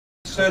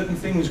certain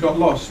things got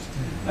lost,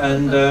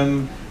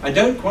 and I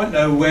don't quite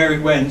know where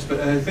it went,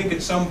 but I think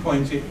at some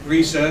point it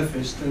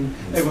resurfaced, and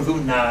everyone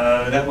thought,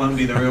 no, that won't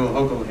be the real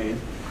Hogglehead.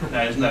 No,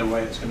 there's no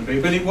way it's going to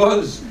be, but it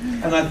was,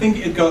 and I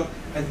think it got,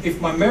 if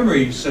my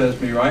memory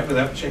serves me right,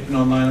 without checking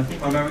online,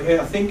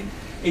 I think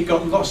it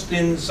got lost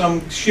in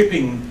some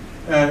shipping.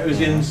 It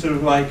was in sort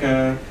of like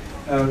it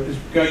was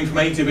going from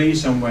A to B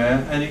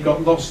somewhere, and it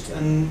got lost,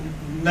 and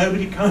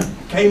nobody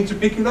came to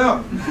pick it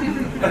up.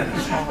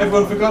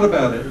 Everyone forgot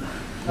about it.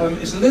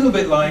 It's a little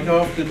bit like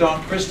after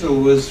Dark Crystal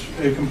was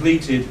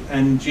completed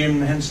and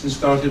Jim Henson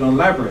started on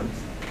Labyrinth.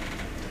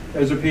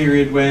 There was a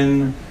period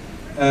when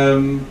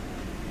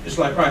it's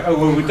like, right, oh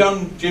well, we're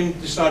done. Jim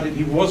decided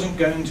he wasn't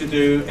going to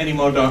do any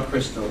more Dark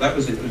Crystal. That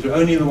was it. It was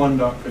only the one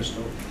Dark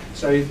Crystal.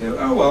 So he thought,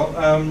 oh well.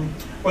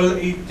 Well,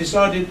 he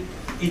decided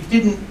he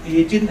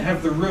didn't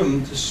have the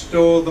room to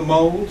store the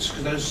molds,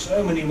 because there's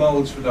so many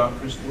molds for Dark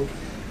Crystal.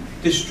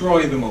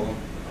 Destroy them all.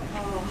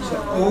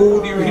 So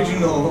all the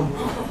original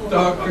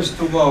Dark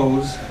Crystal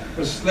molds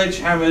were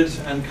sledgehammered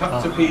and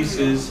cut to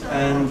pieces,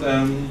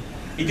 and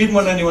he didn't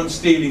want anyone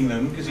stealing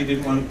them because he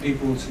didn't want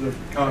people sort of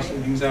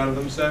casting things out of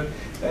them. So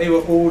they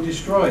were all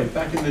destroyed.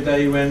 Back in the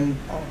day when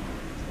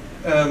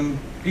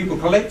people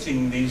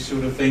collecting these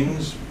sort of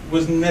things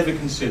was never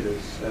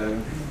considered.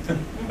 So,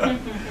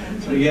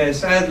 so yeah,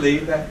 sadly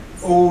that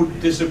all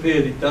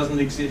disappeared. It doesn't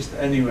exist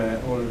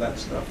anywhere. All of that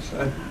stuff.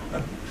 So.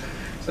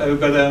 So,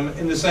 but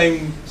in the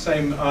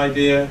same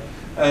idea,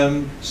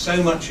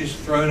 so much is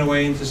thrown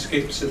away into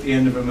skips at the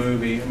end of a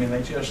movie. I mean,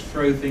 they just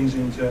throw things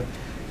into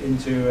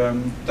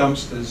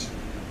dumpsters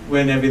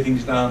when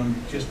everything's done.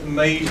 Just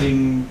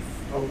amazing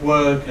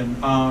work and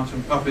art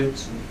and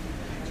puppets, and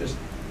just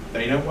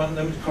they don't want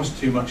them. It costs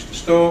too much to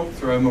store.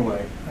 Throw them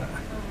away.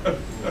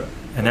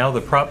 And now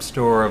the prop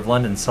store of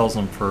London sells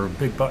them for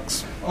big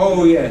bucks.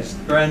 Oh yes,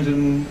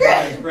 Brandon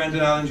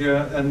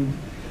Allinger, and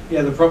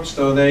yeah, the prop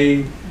store.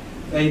 They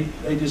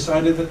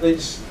decided that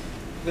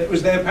it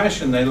was their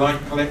passion. They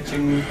liked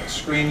collecting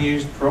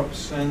screen-used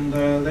props, and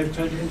they've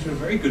turned it into a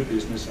very good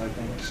business, I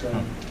think.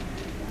 So.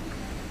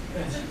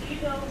 Yes. So do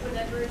you know,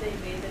 whenever they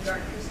made the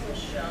Dark Crystal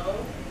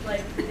show,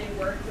 like did they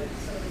work with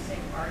some of the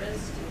same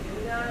artists to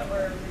do that, or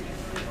were you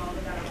involved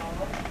in that at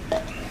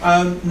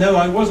all? No,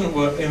 I wasn't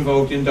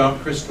involved in Dark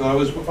Crystal. I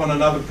was on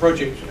another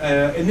project.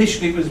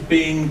 Initially, it was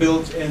being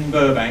built in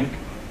Burbank,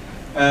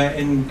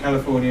 in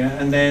California,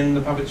 and then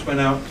the puppets went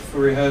out for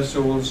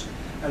rehearsals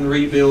and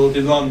rebuild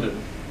in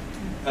London.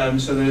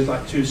 So there's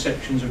like two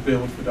sections of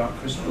build for Dark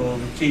Crystal,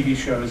 the TV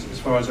shows, as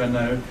far as I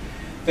know.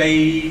 They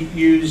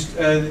used,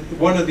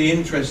 one of the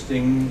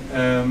interesting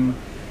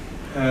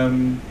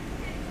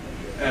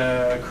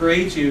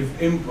creative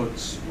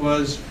inputs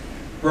was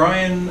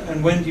Brian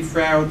and Wendy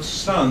Froud's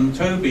son,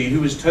 Toby, who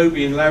was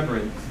Toby in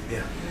Labyrinth,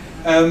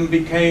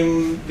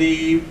 became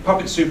the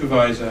puppet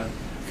supervisor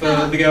for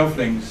the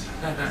Gelflings.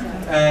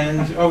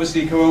 And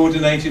obviously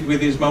coordinated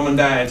with his mum and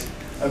dad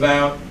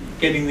about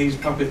getting these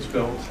puppets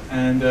built.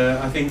 And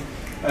I think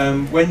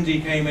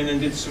Wendy came in and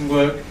did some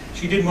work.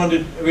 She didn't want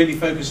to really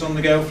focus on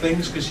the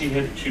Gelflings because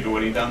she'd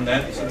already done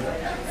that sort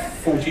of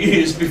 40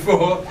 years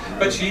before.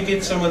 But she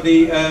did some of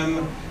the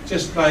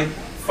just like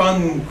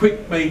fun,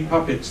 quick-made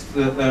puppets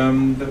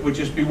that would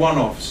just be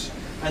one-offs,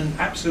 and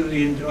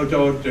absolutely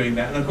adored doing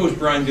that. And of course,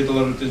 Brian did a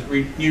lot of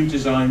new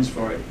designs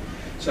for it.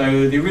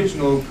 So the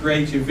original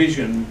creative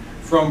vision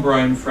from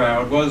Brian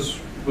Froud was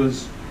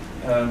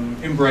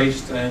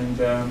embraced, and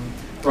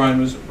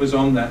Brian was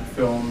on that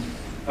film,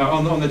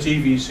 on the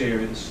TV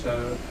series.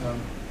 So,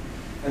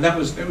 and it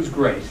was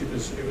great. It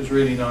was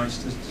really nice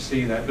to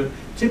see that. But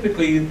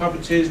typically, the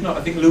puppeteers, I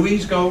think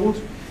Louise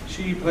Gold,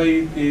 she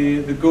played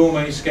the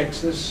gourmet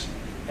Skeksis,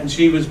 and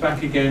she was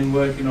back again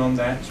working on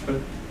that.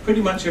 But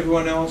pretty much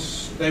everyone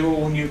else, they were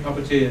all new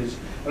puppeteers.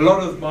 A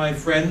lot of my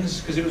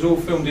friends, because it was all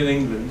filmed in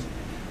England.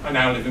 I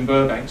now live in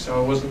Burbank, so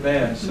I wasn't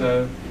there.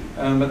 So,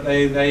 but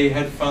they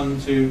had fun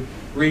to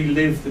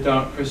relive the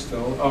Dark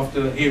Crystal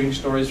after hearing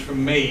stories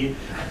from me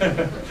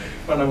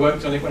when I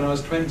worked on it when I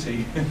was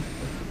 20.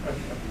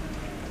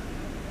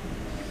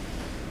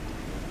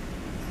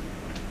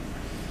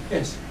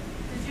 Yes?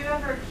 Did you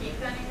ever keep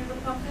any of the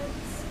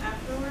puppets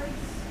afterwards?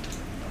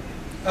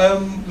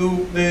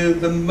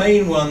 The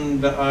main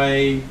one that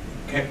I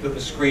kept that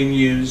the screen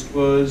used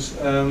was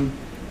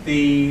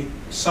the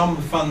Some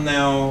Fun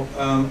Now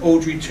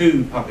Audrey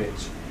 2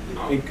 puppet,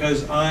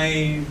 because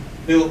I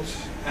built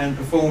and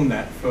performed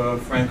that for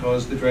Frank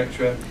Oz, the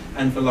director,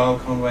 and for Lyle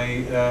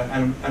Conway,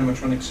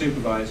 animatronic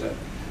supervisor,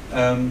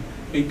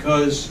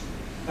 because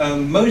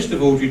most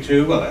of Audrey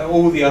 2, well,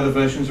 all the other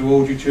versions of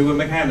Audrey 2 were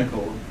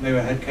mechanical. They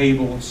had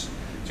cables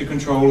to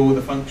control all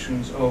the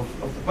functions of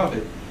the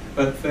puppet.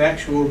 But for the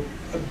actual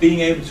being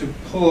able to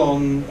pull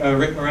on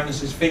Rick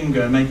Moranis'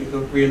 finger and make it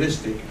look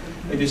realistic,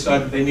 they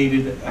decided they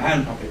needed a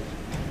hand puppet.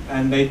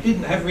 And they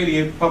didn't have really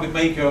a puppet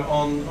maker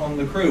on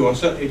the crew, or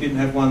certainly didn't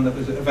have one that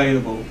was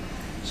available.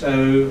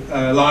 So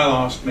Lyle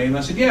asked me, and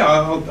I said, yeah,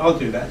 I'll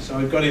do that. So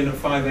I got in at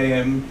 5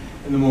 AM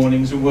in the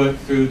mornings and worked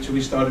through till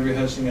we started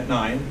rehearsing at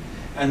 9.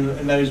 and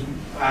in those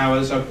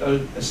hours I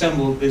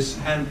assembled this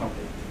hand puppet.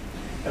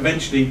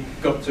 Eventually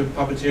got to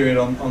puppeteer it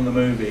on the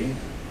movie,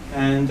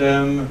 and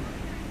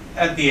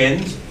at the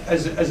end,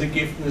 as a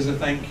gift and as a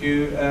thank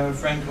you,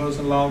 Frank Oz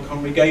and Lyle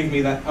Connery gave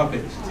me that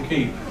puppet to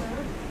keep.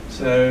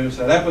 So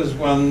that was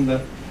one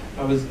that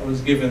I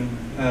was given,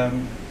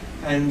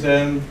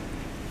 and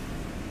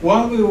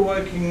while we were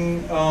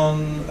working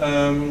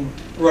on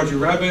Roger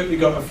Rabbit, we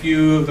got a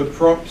few of the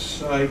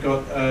props. I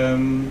got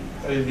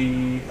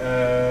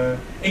the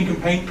ink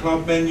and paint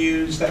club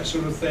menus, that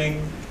sort of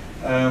thing.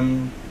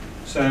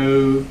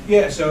 So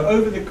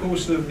over the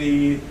course of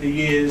the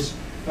years,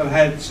 I've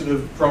had sort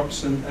of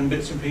props and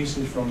bits and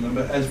pieces from them.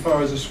 But as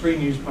far as a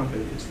screen used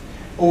puppet, it's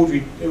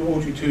Audrey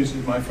 2's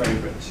is my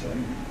favourite. So.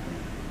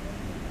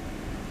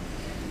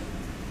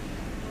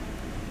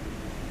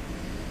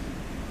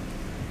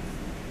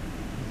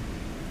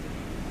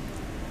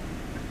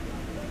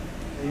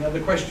 Any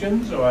other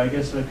questions? Or I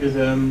guess I could.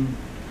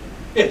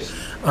 Yes.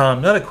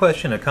 Not a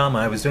question, a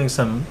comment. I was doing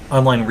some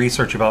online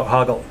research about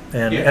Hoggle,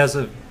 and as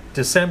of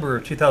December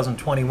of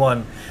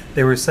 2021,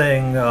 they were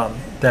saying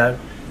that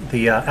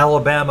the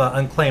Alabama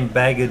Unclaimed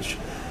Baggage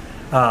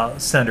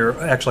Center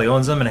actually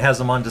owns them and has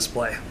them on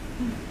display.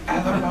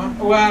 Alabama?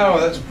 Wow,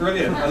 that's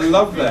brilliant. I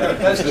love that.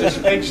 That's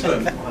just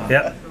excellent.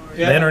 Yeah.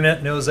 The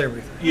internet knows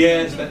everything.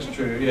 Yes, that's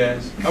true,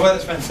 yes. Oh, well,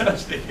 that's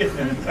fantastic.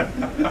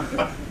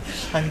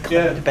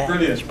 Unclaimed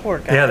baggage. Poor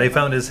guy. Yeah, they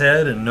found his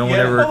head and no one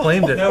ever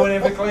claimed it. No one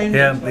ever claimed it?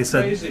 Yeah, they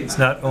said crazy. It's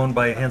not owned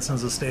by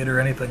Henson's estate or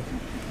anything.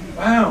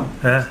 Wow,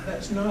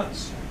 that's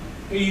nuts.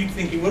 You'd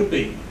think it would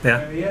be.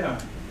 Yeah. Yeah.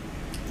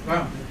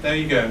 Wow, there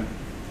you go.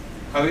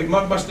 Oh, it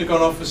must have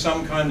gone off for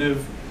some kind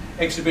of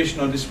exhibition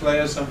or display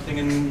or something,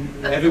 and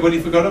everybody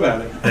forgot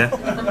about it. Yeah.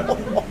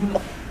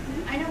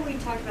 I know we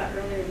talked about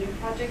earlier new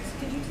projects.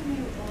 Could you tell me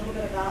a little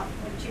bit about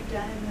what you've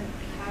done in the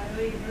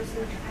Coyote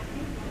versus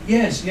acting?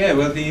 Yes, yeah.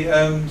 Well,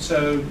 been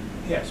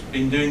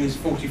doing this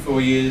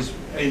 44 years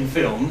in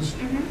films,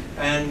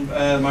 and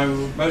my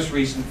most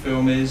recent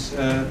film is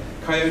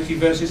Coyote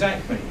versus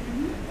Acme.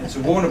 It's a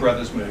Warner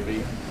Brothers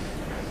movie,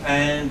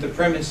 and the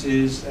premise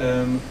is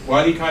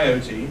Wile E.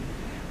 Coyote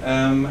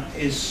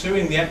is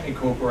suing the Acme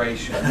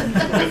Corporation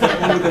for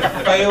all the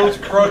failed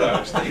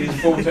products that he's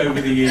bought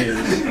over the years,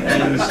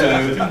 and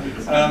so,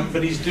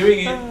 but he's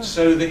doing it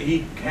so that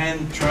he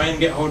can try and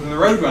get hold of the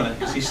Roadrunner,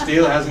 because he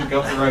still hasn't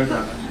got the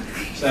Roadrunner.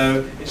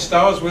 So it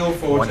stars Will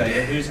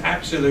Forte, who's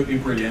absolutely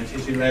brilliant.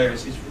 He's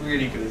hilarious. He's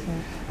really good,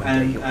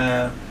 and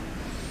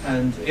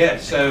yeah,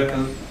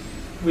 so.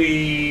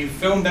 We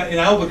filmed that in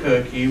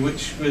Albuquerque,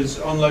 which was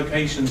on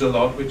locations a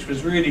lot, which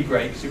was really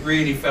great because it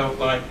really felt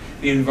like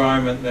the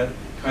environment that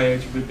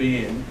Coyote would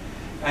be in.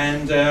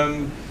 And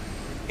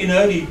in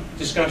early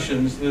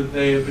discussions, the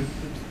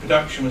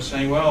production was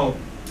saying, well,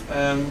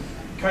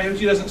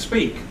 Coyote doesn't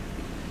speak.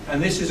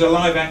 And this is a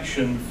live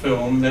action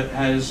film that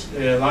has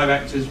live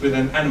actors with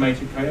an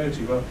animated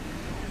coyote. Well,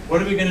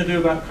 what are we going to do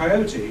about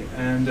Coyote?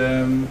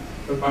 And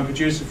but my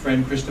producer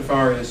friend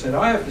Christopheria said,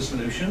 I have the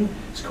solution.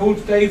 It's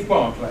called Dave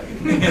Barclay.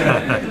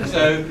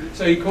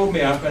 So he called me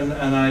up, and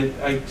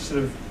I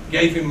sort of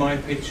gave him my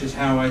pitch as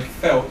how I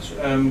felt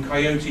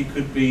Coyote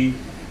could be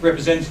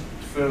represented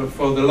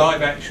for the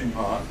live action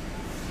part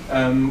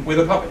with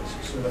a puppet,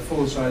 so a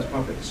full-size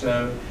puppet.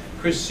 So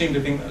Chris seemed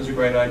to think that was a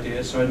great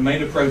idea, so I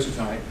made a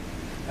prototype,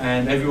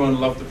 and everyone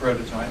loved the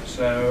prototype.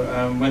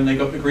 So when they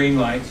got the green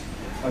light,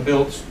 I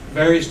built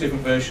various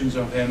different versions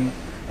of him,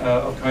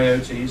 of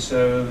Coyote,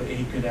 so that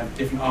he could have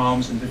different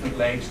arms and different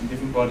legs and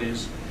different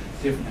bodies,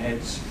 different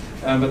heads.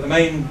 But the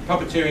main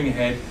puppeteering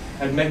head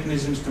had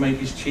mechanisms to make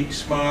his cheeks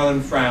smile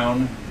and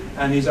frown,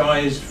 and his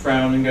eyes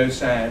frown and go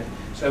sad.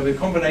 So the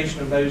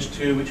combination of those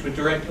two, which were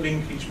direct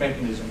linkage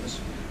mechanisms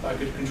that I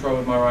could control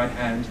with my right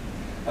hand,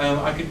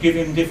 I could give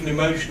him different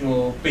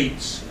emotional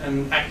beats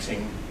and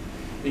acting,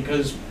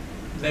 because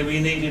we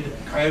needed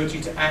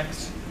Coyote to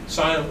act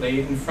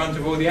silently in front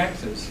of all the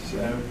actors.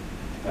 So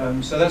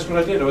that's what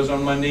I did. I was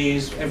on my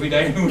knees every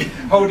day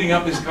holding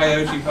up this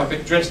Coyote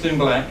puppet dressed in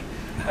black,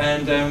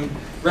 and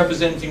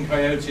representing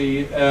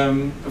Coyote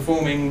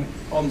performing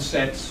on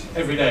sets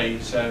every day.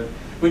 So,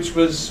 it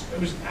was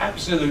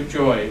absolute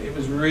joy. It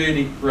was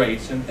really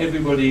great, and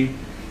everybody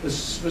was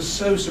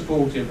so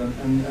supportive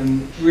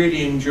and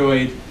really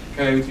enjoyed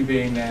Coyote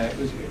being there. It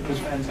was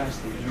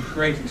fantastic. It was a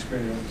great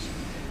experience.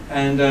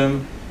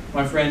 And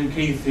my friend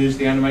Keith, who's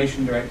the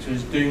animation director,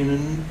 has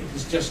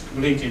just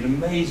completed an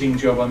amazing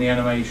job on the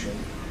animation.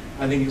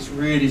 I think it's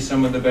really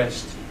some of the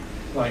best,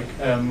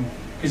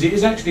 because it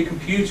is actually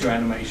computer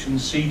animation,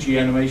 CG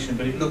animation,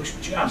 but it looks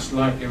just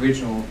like the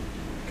original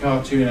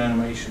cartoon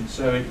animation.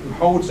 So it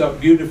holds up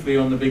beautifully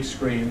on the big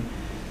screen,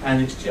 and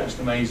it's just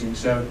amazing.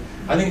 So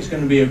I think it's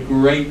going to be a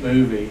great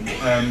movie.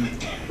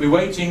 We're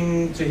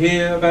waiting to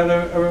hear about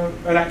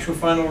an actual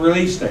final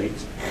release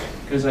date,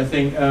 because I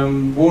think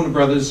Warner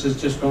Brothers has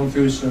just gone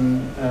through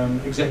some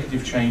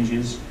executive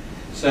changes.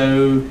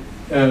 So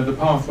the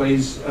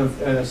pathways of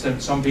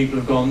some people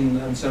have gone,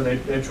 and so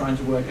they're trying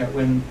to work out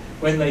when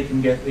they can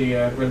get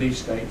the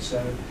release date.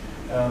 So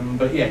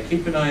But yeah,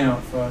 keep an eye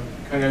out for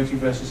Coyote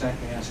versus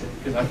Acne Acid,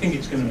 because I think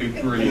it's going to be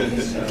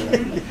brilliant. So,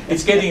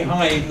 it's getting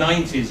high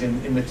 90s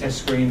in the test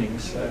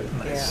screenings, so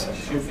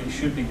it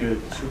should be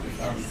good. It should be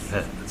fun.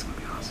 That's going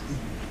to be awesome.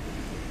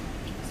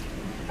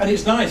 And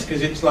it's nice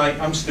because it's like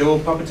I'm still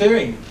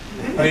puppeteering.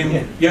 I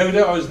mean,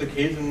 Yoda, I was the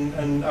kid,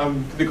 and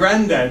I'm the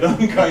granddad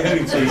on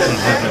Coyote.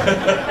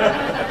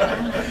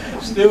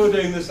 Still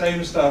doing the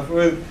same stuff,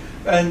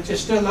 and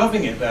just still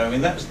loving it though. I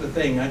mean, that's the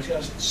thing. I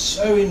just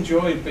so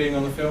enjoyed being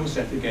on the film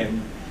set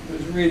again. It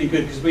was really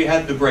good because we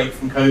had the break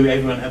from COVID.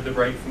 Everyone had the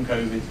break from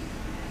COVID,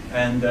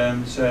 and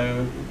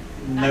so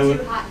Not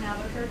too hot in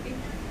Albuquerque?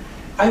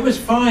 I was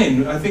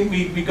fine. I think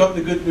we got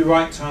the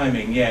right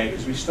timing, yeah,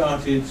 because we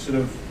started sort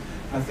of,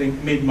 I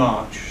think,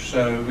 mid-March,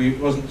 so we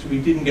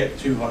didn't get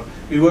too hot.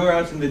 We were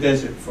out in the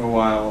desert for a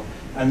while,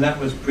 and that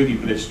was pretty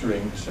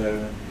blistering.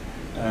 So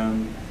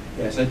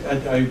yes,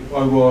 I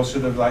wore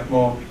sort of like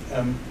more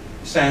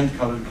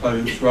sand-coloured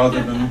clothes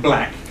rather than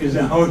black, because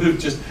I would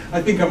have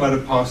I think I might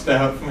have passed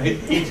out from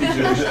heat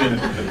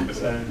exhaustion.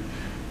 So,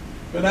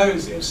 but no, it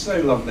was so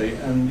lovely,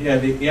 and yeah,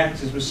 the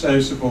actors were so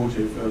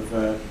supportive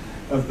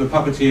of the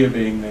puppeteer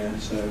being there.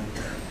 So,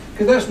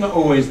 because that's not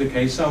always the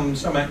case. Some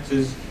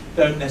actors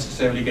don't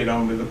necessarily get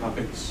on with the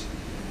puppets.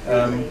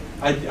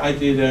 I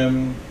did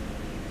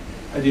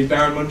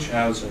Baron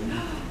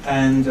Munchausen,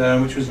 and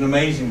which was an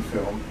amazing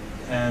film,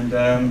 and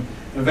a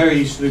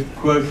very sort of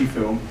quirky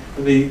film.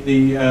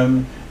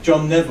 The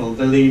John Neville,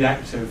 the lead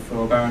actor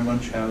for Baron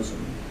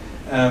Munchausen,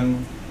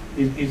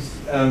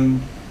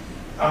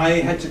 I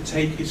had to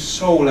take his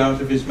soul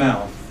out of his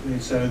mouth.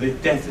 So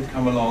that Death had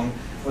come along,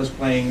 was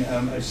playing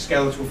a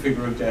skeletal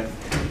figure of Death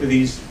with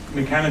these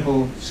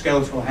mechanical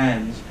skeletal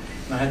hands.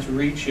 And I had to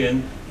reach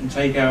in and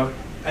take out,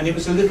 and it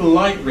was a little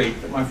light rig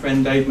that my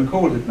friend Dave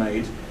McCall had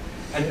made,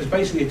 and it was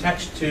basically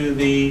attached to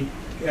the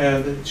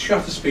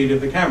shutter speed of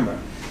the camera.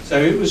 So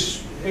it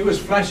was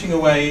flashing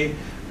away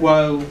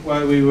while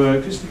we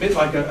were, just a bit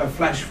like a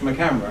flash from a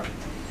camera.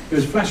 It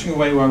was flashing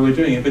away while we were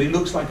doing it, but it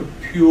looks like a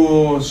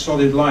pure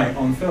solid light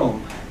on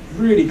film.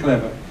 Really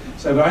clever.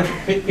 So I had to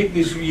pick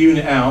this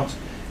unit out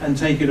and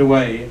take it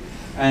away,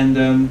 and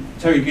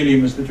Terry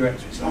Gilliam was the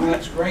director. He said, "Oh,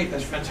 that's great,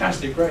 that's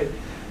fantastic, great."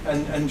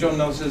 And John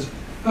Knoll says,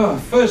 "Oh,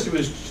 first it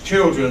was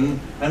children,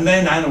 and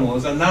then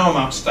animals, and now I'm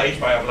upstaged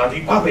by a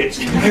bloody puppet."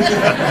 And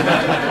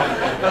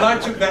I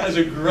took that as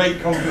a great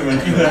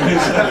compliment, you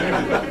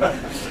know.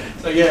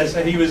 So yeah,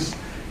 so he was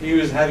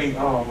having,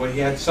 he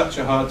had such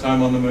a hard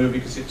time on the movie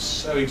because it's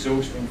so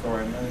exhausting for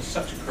him, and it's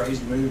such a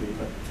crazy movie.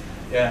 But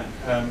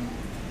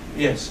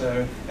yeah,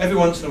 so every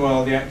once in a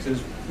while the actors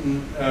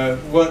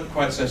weren't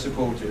quite so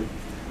supportive.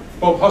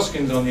 Bob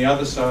Hoskins on the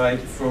other side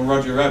from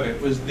Roger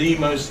Rabbit was the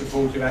most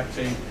supportive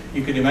actor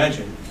you could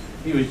imagine.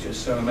 He was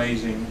just so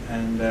amazing,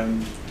 and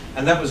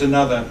that was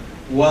another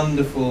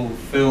wonderful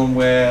film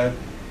where,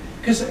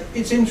 because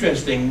it's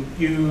interesting,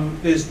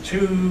 there's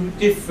two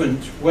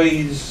different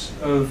ways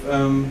of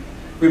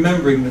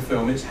remembering the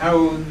film. It's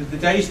how the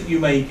days that you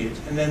make it,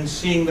 and then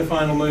seeing the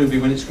final movie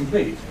when it's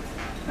complete.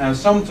 Now,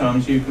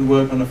 sometimes you can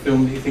work on a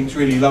film that you think is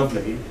really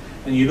lovely,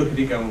 and you look at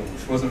it going, "Oh,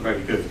 it wasn't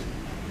very good."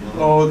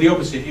 Or the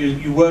opposite,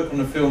 you work on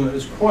a film that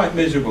was quite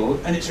miserable,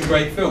 and it's a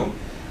great film.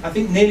 I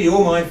think nearly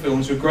all my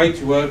films were great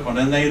to work on,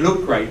 and they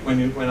look great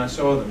when I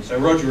saw them. So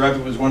Roger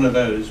Rabbit was one of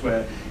those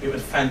where it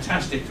was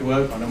fantastic to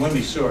work on, and when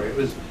we saw it, it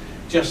was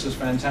just as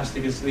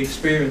fantastic as the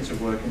experience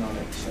of working on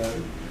it.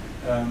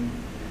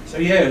 So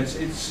yeah,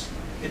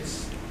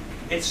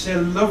 it's a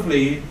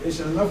lovely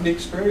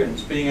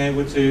experience being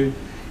able to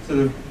sort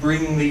of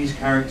bring these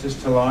characters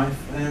to life,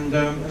 and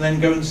then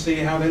go and see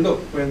how they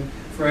look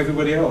for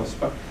everybody else.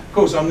 But of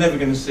course, I'm never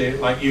going to see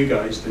it like you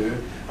guys do.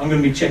 I'm going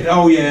to be checking,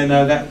 oh yeah,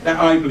 no, that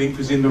eye blink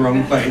was in the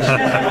wrong place.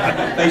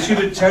 They should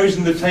have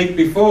chosen the take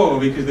before,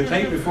 because the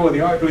take before,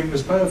 the eye blink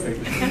was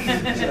perfect.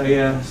 So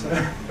yeah,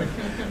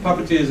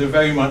 puppeteers are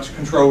very much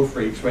control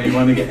freaks, where you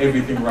want to get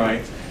everything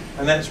right.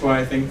 And that's why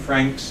I think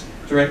Frank's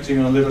directing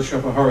on Little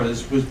Shop of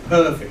Horrors was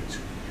perfect,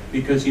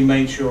 because he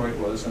made sure it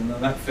was. And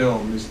that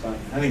film is like,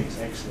 I think it's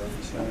excellent.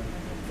 So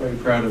very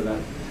proud of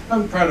that.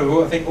 I'm proud of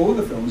I think all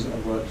the films that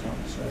I've worked on.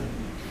 So.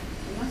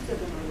 Most of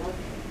them are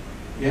lovely.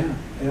 Yeah,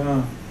 they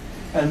are.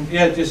 And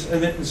yeah,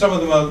 and some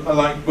of them are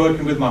like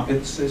working with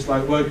Muppets. It's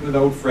like working with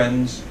old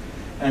friends,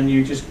 and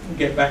you just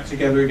get back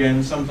together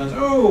again. Sometimes,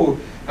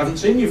 haven't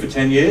seen you for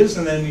 10 years,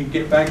 and then you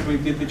get back. We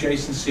did the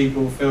Jason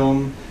Segel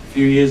film a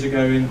few years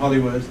ago in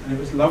Hollywood, and it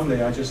was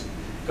lovely. I just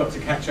got to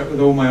catch up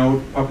with all my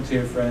old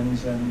puppeteer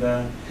friends, and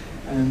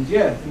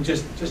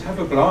just have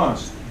a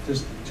blast.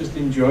 Just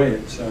enjoy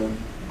it. So,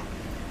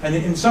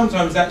 and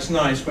sometimes that's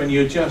nice when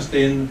you're just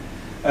in,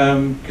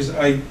 because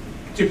I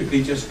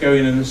typically just go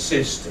in and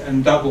assist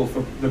and double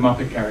for the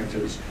Muppet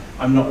characters.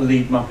 I'm not a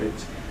lead Muppet,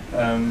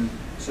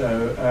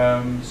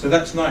 so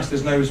that's nice.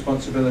 There's no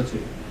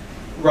responsibility,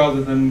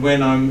 rather than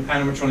when I'm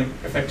animatronic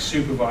effects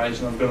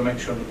supervisor and I've got to make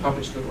sure the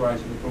puppets look right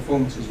and the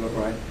performances look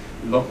right.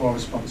 A lot more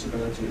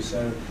responsibility.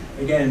 So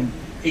again,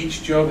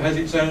 each job has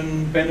its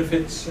own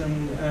benefits,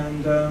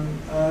 and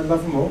I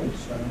love them all.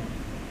 So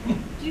Do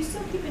you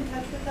still keep in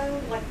touch with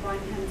those, like Jim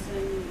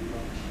Henson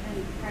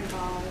and Frank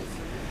Oz?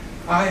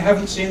 I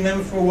haven't seen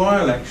them for a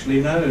while,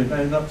 actually. No,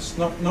 not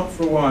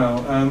for a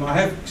while. I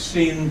have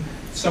seen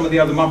some of the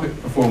other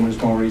Muppet performers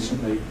more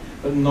recently,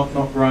 but not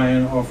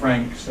Brian or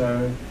Frank.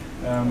 So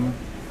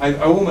I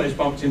almost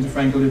bumped into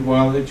Frank a little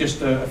while,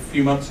 just a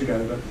few months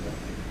ago, but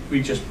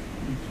we just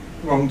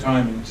wrong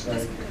timing.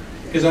 So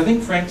because I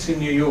think Frank's in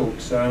New York,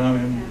 so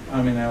and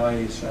I'm in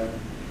LA, so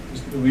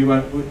we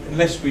won't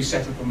unless we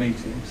set up a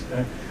meeting.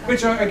 So,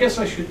 which I guess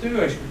I should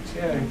do. I should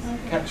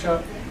catch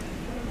up.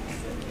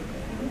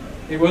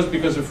 It was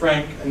because of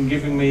Frank and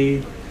giving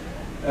me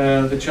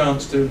the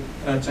chance to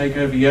take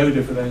over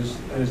Yoda for those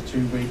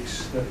 2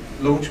 weeks that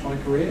launched my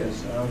career.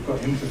 So I've got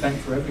him to thank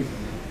for everything.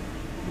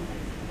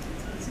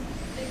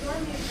 Ignore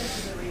me if this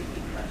is a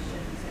repeat question,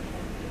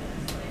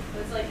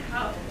 it's like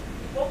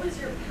what was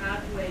your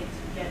pathway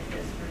to get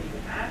this? Were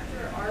you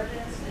actor,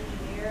 artist,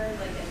 engineer,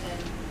 like, and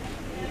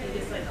then it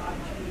is like the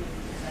opportunity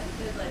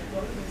presented? Like,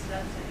 what were the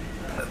steps that you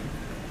took?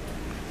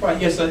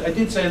 Right, yes, I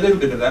did say a little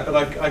bit of that, but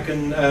I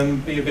can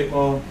be a bit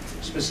more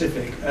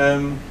specific.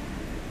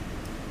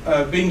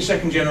 Being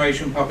second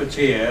generation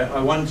puppeteer,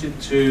 I wanted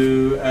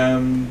to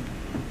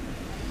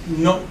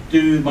not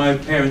do my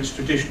parents'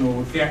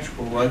 traditional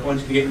theatrical work. I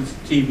wanted to get into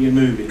TV and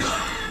movies.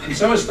 And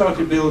so I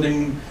started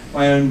building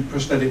my own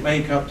prosthetic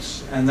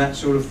makeups and that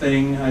sort of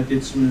thing. I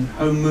did some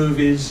home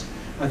movies.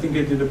 I think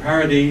I did a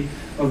parody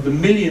of the $1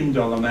 Million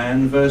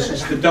Man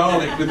versus the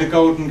Dalek with the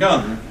golden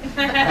gun.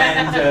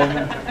 And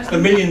the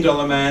 $1 Million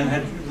Man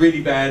had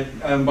really bad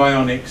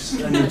bionics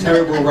and a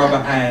terrible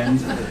rubber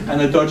hand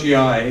and a dodgy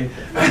eye.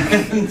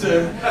 And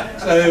so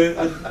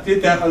I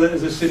did that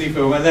as a cine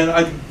film. And then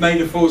I made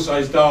a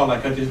full-size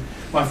Dalek.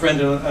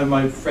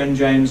 My friend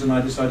James and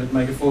I decided to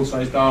make a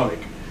full-size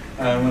Dalek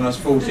when I was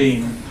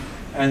 14.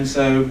 And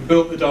so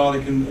built the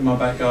Dalek in my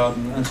back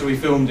garden, and so we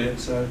filmed it.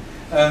 So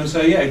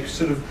yeah,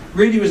 sort of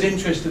really was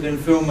interested in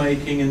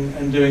filmmaking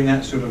and doing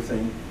that sort of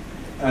thing.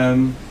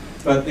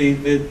 But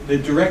the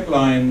direct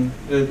line,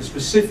 the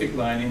specific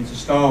line into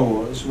Star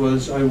Wars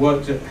was I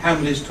worked at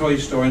Hamley's Toy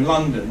Store in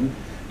London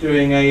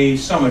doing a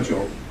summer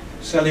job,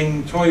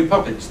 selling toy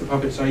puppets, the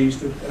puppets I used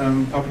to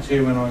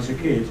puppeteer when I was a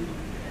kid.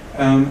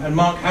 And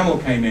Mark Hamill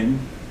came in,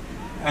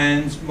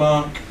 and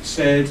Mark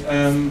said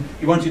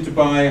he wanted to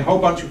buy a whole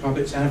bunch of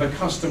puppets and have a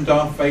custom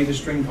Darth Vader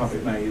string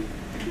puppet made.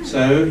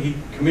 So he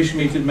commissioned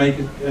me to make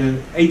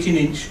an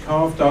 18-inch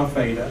carved Darth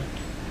Vader,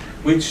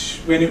 which,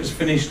 when it was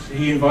finished,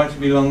 he invited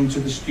me along to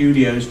the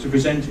studios to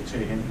present it to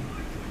him.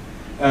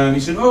 He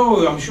said,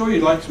 "Oh, I'm sure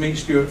you'd like to meet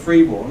Stuart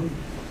Freeborn."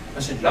 I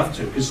said, "Love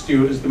to," because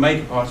Stuart was the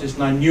makeup artist,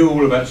 and I knew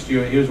all about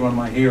Stuart. He was one of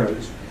my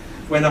heroes.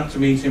 Went up to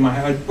meet him.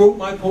 I brought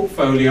my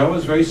portfolio. I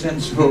was very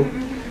sensible.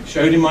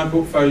 Showed him my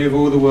portfolio of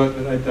all the work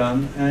that I'd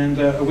done, and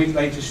a week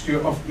later,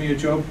 Stuart offered me a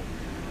job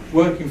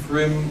working for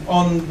him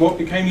on what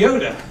became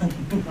Yoda.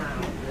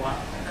 Wow.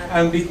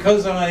 And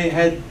because I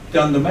had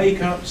done the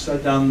makeups,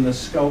 I'd done the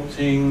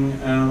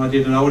sculpting, I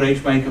did an old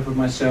age makeup of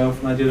myself,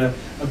 and I did a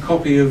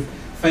copy of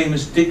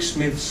famous Dick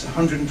Smith's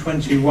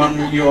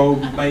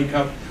 121-year-old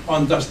makeup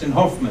on Dustin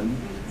Hoffman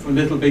from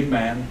Little Big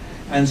Man.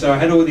 And so I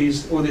had all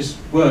this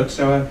work.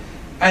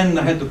 And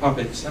I had the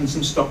puppets and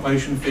some stop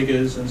motion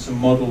figures and some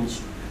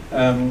models,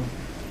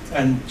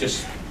 and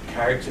just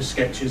character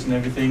sketches and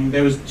everything.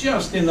 There was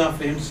just enough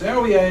for him to say,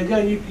 "Oh yeah,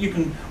 you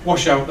can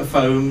wash out the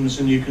foams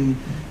and you can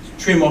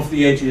trim off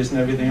the edges and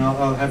everything.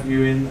 I'll have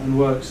you in and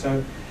work."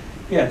 So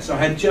yeah, so I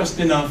had just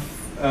enough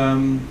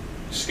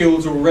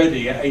skills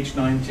already at age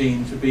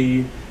 19 to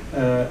be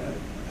a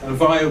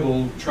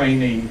viable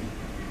trainee.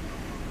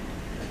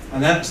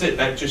 And that's it.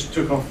 That just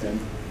took off then.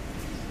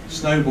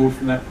 Snowballed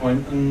from that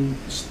point, and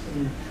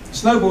the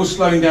snowball's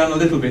slowing down a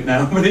little bit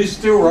now, but it's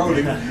still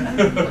rolling.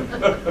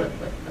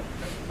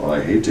 Well,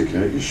 I hate to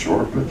cut you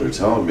short, but they're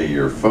telling me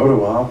your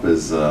photo op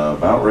is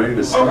about ready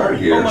to start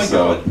here. Oh my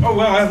God! Oh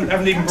well, I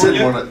haven't even brought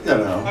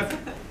Yoda.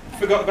 I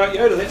forgot about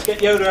Yoda. Let's get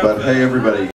Yoda out But there. hey, everybody.